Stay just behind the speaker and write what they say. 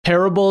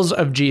Parables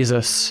of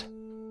Jesus.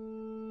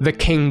 The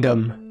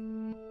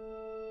Kingdom.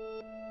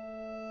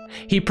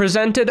 He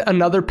presented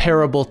another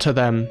parable to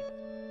them.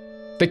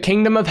 The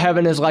kingdom of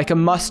heaven is like a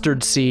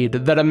mustard seed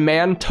that a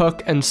man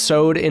took and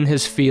sowed in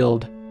his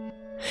field.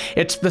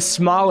 It's the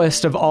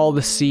smallest of all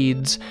the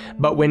seeds,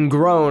 but when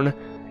grown,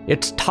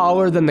 it's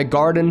taller than the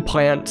garden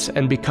plants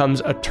and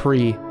becomes a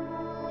tree,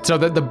 so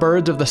that the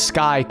birds of the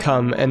sky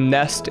come and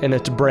nest in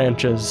its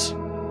branches.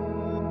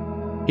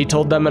 He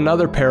told them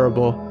another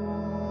parable.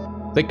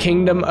 The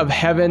kingdom of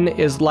heaven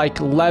is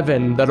like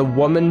leaven that a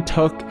woman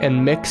took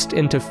and mixed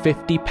into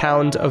 50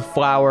 pounds of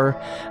flour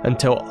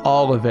until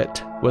all of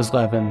it was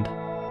leavened.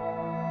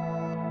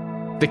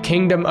 The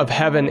kingdom of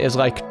heaven is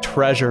like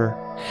treasure,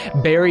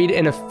 buried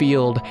in a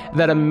field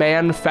that a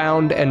man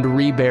found and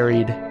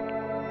reburied.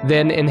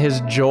 Then in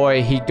his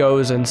joy he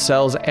goes and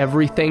sells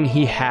everything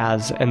he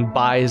has and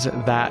buys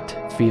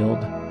that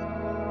field.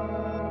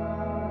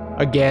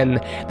 Again,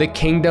 the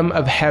kingdom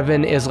of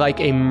heaven is like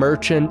a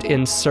merchant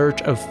in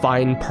search of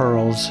fine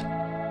pearls.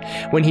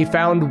 When he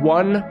found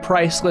one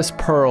priceless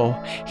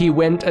pearl, he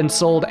went and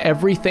sold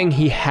everything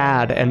he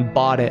had and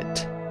bought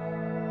it.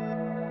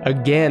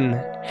 Again,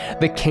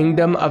 the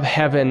kingdom of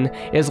heaven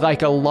is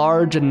like a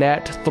large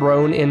net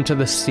thrown into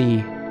the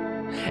sea.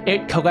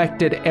 It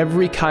collected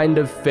every kind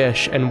of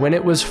fish, and when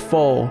it was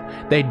full,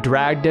 they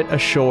dragged it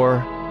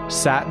ashore,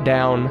 sat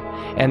down,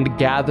 and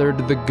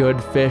gathered the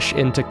good fish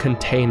into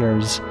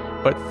containers,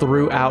 but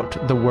threw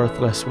out the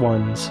worthless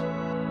ones.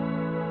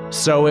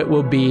 So it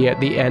will be at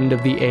the end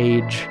of the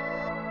age.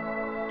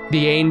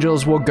 The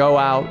angels will go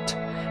out,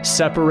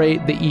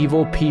 separate the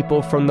evil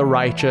people from the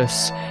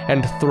righteous,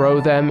 and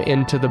throw them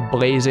into the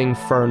blazing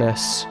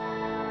furnace,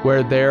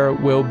 where there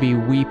will be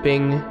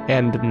weeping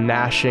and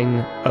gnashing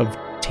of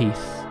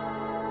teeth.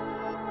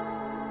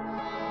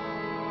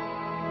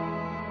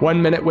 1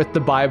 Minute with the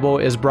Bible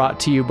is brought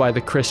to you by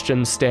the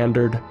Christian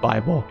Standard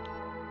Bible.